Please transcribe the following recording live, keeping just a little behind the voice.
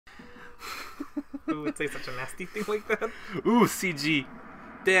Who would say such a nasty thing like that? Ooh, CG.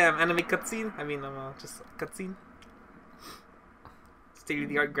 Damn, anime cutscene? I mean, just cutscene.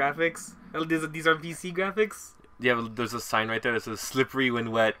 State-of-the-art graphics. Oh, these are VC graphics? Yeah, there's a sign right there that says slippery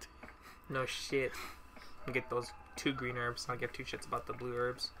when wet. No shit. I'll get those 2 green herbs. I'll give 2 shits about the blue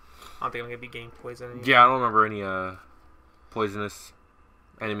herbs. I don't think I'm gonna be getting poisoned anymore. Yeah, I don't remember any poisonous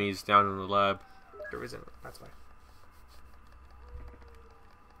enemies down in the lab. There isn't. That's why.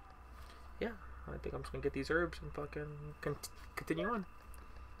 Yeah, I think I'm just gonna get these herbs and fucking continue on.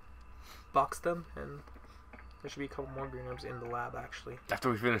 Box them, and there should be a couple more green herbs in the lab, actually. After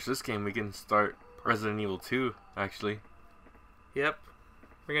we finish this game, we can start Resident Evil 2, actually. Yep.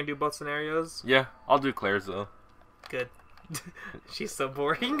 We're gonna do both scenarios? Yeah, I'll do Claire's, though. Good. She's so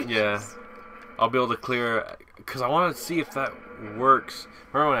boring. Yeah. I'll be able to clear... Because I want to see if that works.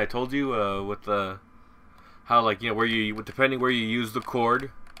 Remember when I told you with the... How, like, you know, where you... Depending where you use the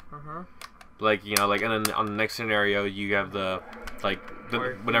cord. Uh-huh. Like, you know, like, and then on the next scenario, you have the... Like,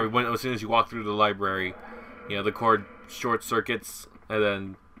 as soon as you walk through the library, you know, the cord short circuits, and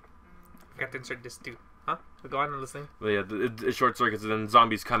then... I forgot to insert this too. Huh? Go on and listening. Yeah, it short circuits, and then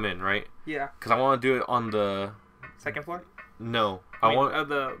zombies come in, right? Yeah. Because I want to do it on the... Second floor? No. I want...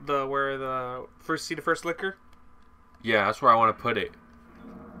 the where the... first liquor? Yeah, that's where I want to put it.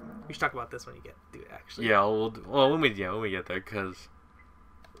 We should talk about this when you get to it, actually. Yeah, when we get there, because...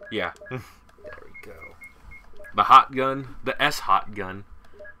 Yeah. There we go. The hot gun, the S hot gun.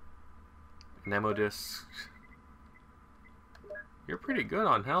 Nemo disc. You're pretty good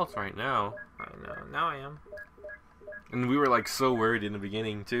on health right now. I know. Now I am. And we were like so worried in the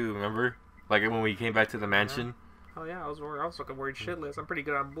beginning too. Remember, like when we came back to the mansion. Oh yeah, I was fucking worried shitless. I'm pretty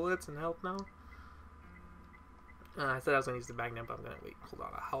good on bullets and health now. I said I was gonna use the magnum, but I'm gonna wait.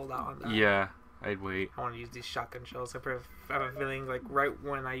 Hold out on that. Yeah, I'd wait. I want to use these shotgun shells. I have a feeling like right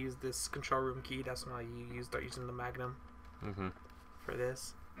when I use this control room key, that's when I start using the magnum. For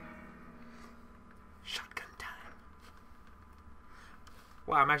this. Shotgun time.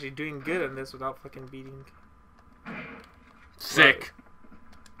 Wow, I'm actually doing good on this without fucking beating. Sick.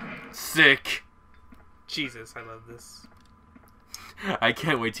 Right. Sick. Jesus, I love this. I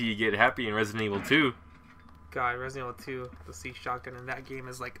can't wait till you get happy in Resident Evil 2. God, Resident Evil 2, the C shotgun in that game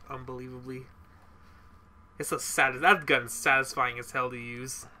is like unbelievably. It's that gun's satisfying as hell to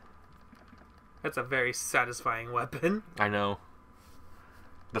use. That's a very satisfying weapon. I know.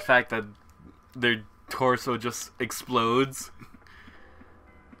 The fact that their torso just explodes.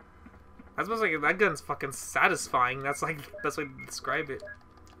 I suppose like that gun's fucking satisfying. That's like best way to describe it.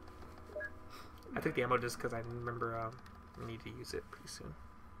 I took the ammo just because I remember I need to use it pretty soon.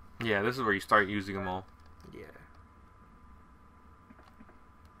 Yeah, this is where you start using them all. Yeah.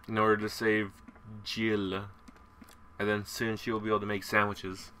 In order to save Jill. And then soon she will be able to make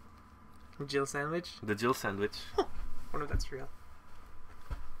sandwiches. Jill sandwich? The Jill sandwich. I wonder if that's real.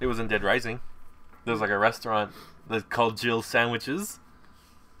 It was in Dead Rising. There's like a restaurant that's called Jill Sandwiches.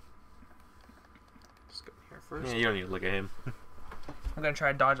 Just go here first. Yeah, you don't need to look at him. I'm gonna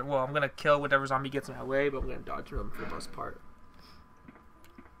try to dodge it. Well, I'm gonna kill whatever zombie gets in my way, but I'm gonna dodge them for the most part.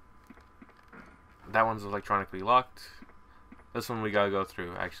 That one's electronically locked. This one we gotta go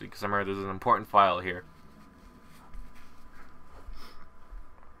through, actually, because I remember there's an important file here.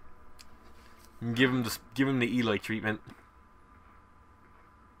 Give him the Eli treatment.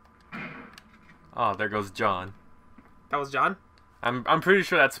 Oh, there goes John. That was John? I'm pretty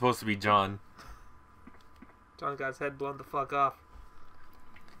sure that's supposed to be John. John got his head blown the fuck off.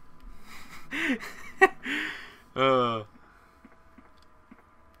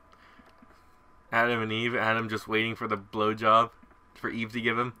 Adam and Eve. Adam just waiting for the blowjob for Eve to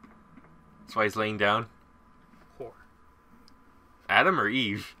give him. That's why he's laying down. Whore. Adam or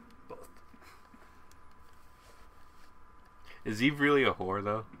Eve? Both. Is Eve really a whore,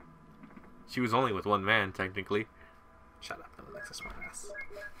 though? She was only with one man, technically. Shut up, I'm a smart ass.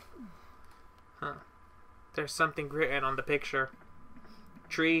 Huh. There's something written on the picture.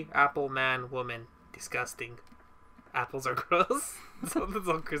 Tree, apple, man, woman. Disgusting. Apples are gross. That's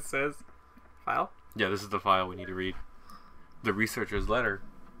all Chris says. File? Yeah, this is the file we need to read. The researcher's letter.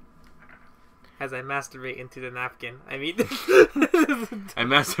 As I masturbate into the napkin. I mean... I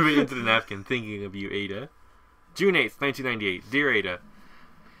masturbate into the napkin thinking of you, Ada. June 8th, 1998. Dear Ada.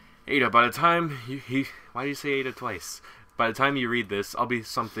 Ada, by the time you... Why do you say Ada twice? By the time you read this, I'll be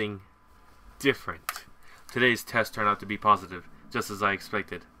something different. Today's test turned out to be positive, just as I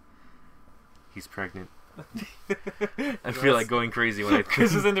expected. He's pregnant. I feel like going crazy when I...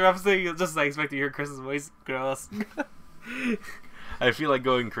 Chris is interrupting, just as I expected to hear Chris's voice. Gross. I feel like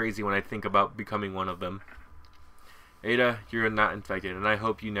going crazy when I think about becoming one of them. Ada, you're not infected, and I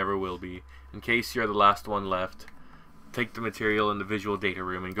hope you never will be. In case you're the last one left, take the material in the visual data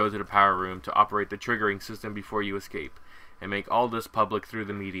room and go to the power room to operate the triggering system before you escape, and make all this public through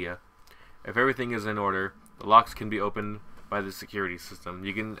the media. If everything is in order, the locks can be opened by the security system.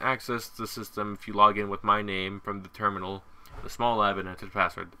 You can access the system if you log in with my name from the terminal, the small lab, and enter the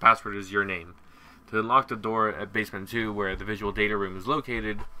password. The password is your name. To unlock the door at basement 2, where the visual data room is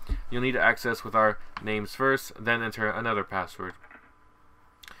located, you'll need to access with our names first, then enter another password.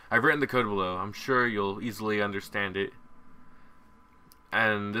 I've written the code below. I'm sure you'll easily understand it.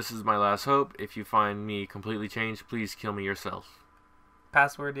 And this is my last hope. If you find me completely changed, please kill me yourself.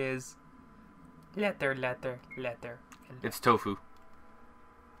 Password is letter. It's tofu.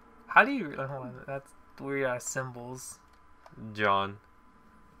 How do you... Hold on. That's weird symbols. John.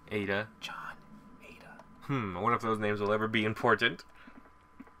 Ada. John. Ada. I wonder if those names will ever be important.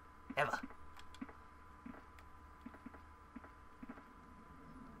 Never.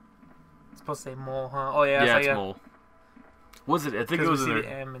 It's supposed to say mole, huh? Oh, yeah. Yeah, it's mole. Was it? I think it was in the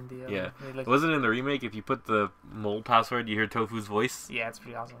M and the yeah. Was it in the remake? If you put the mole password, you hear Tofu's voice. Yeah, it's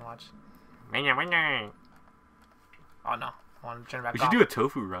pretty awesome to watch. Oh no! I want to turn it back off. We should do a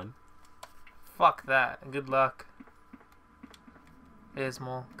Tofu run. Fuck that. Good luck. It is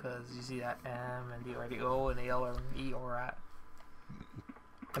mole because you see that M and the O and the L or E or at.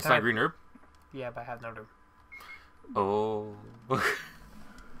 It's not green herb. Yeah, but I have no herb. Oh.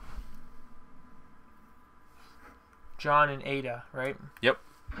 John and Ada, right? Yep.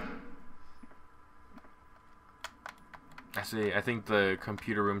 Actually, I think the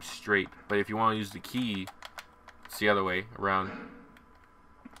computer room's straight, but if you want to use the key, it's the other way around.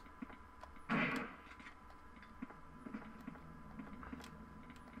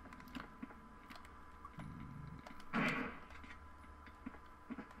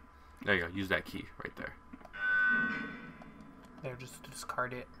 There you go. Use that key right there. There, just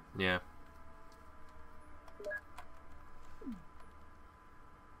discard it. Yeah.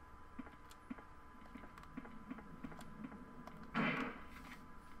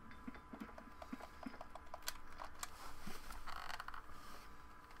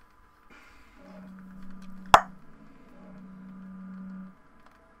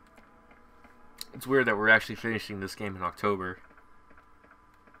 It's weird that we're actually finishing this game in October.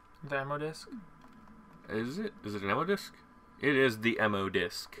 The ammo disc? Is it? Is it an ammo disc? It is the ammo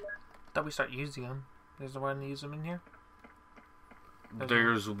disc. I thought we start using them. There's one to use them in here?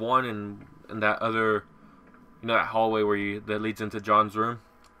 There's one in that other, you know, that hallway where that leads into John's room.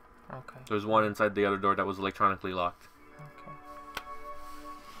 Okay. There's one inside the other door that was electronically locked. Okay.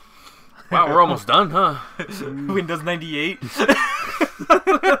 Wow, we're almost done, huh? Windows 98.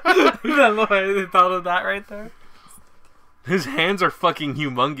 I don't know why they thought of that right there. His hands are fucking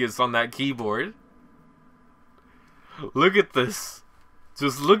humongous on that keyboard. Look at this.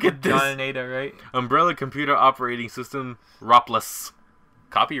 Just look at this. John and Ada, right? Umbrella Computer Operating System Ropless.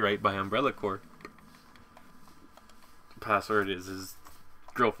 Copyright by Umbrella Corp. Password is his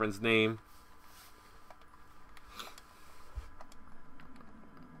girlfriend's name.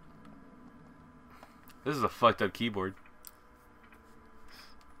 This is a fucked up keyboard.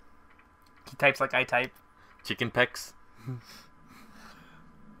 He types like I type. Chicken pecs.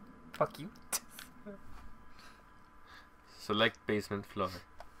 Fuck you. Select basement floor.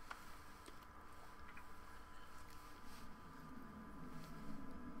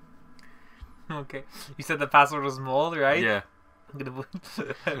 Okay. You said the password was mold, right? Yeah. I'm gonna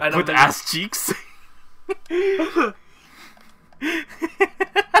With Asscheex.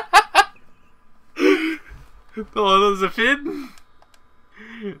 Oh, does it fit?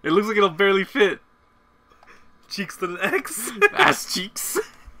 It looks like it'll barely fit. Cheeks to the X. Asscheex.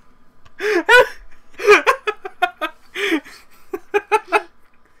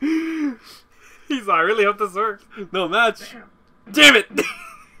 He's like, I really hope this works. No match. Damn it!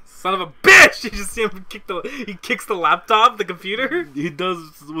 Son of a bitch! You just see him he kicks the laptop, the computer. He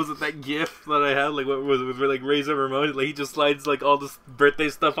does. Was it that GIF that I had? Like what was it? With like Razor Ramon? Like he just slides like all this birthday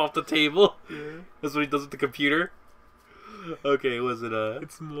stuff off the table. Yeah. That's what he does with the computer. Okay, was it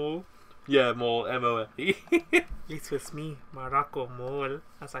It's Mole. Yeah, Mole. M-O-L-E. It's with me, Morocco Mole.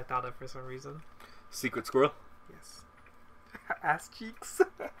 As I thought of for some reason. Secret squirrel. Yes. Ass cheeks.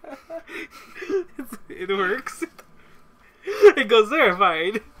 It works. It goes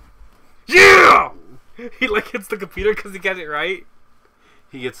verified. Yeah! He like hits the computer because he got it right.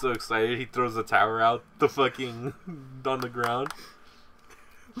 He gets so excited he throws the tower out the fucking on the ground.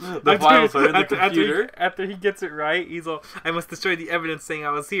 The files are in the computer. After he gets it right, he's all, I must destroy the evidence saying I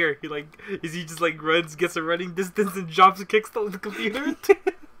was here. He just like runs, gets a running distance, and jumps and kicks the computer.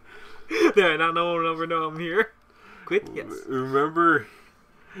 There, now no one will ever know I'm here. Quit? Yes. Remember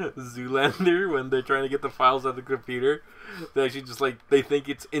Zoolander when they're trying to get the files out of the computer? They actually just like they think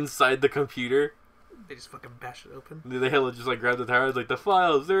it's inside the computer. They just fucking bash it open. They hella just like grab the tower, like the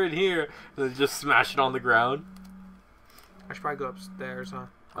files, they're in here, and they just smash it on the ground. I should probably go upstairs,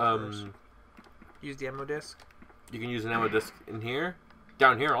 huh? Use the ammo disc. You can use an ammo disc in here,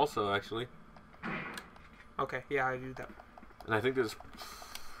 down here also actually. Okay, yeah, I do that. And I think there's,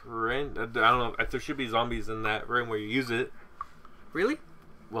 I don't know, there should be zombies in that room where you use it. Really?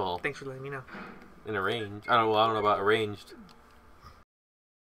 Well, Thanks for letting me know. in a range. I don't know about arranged.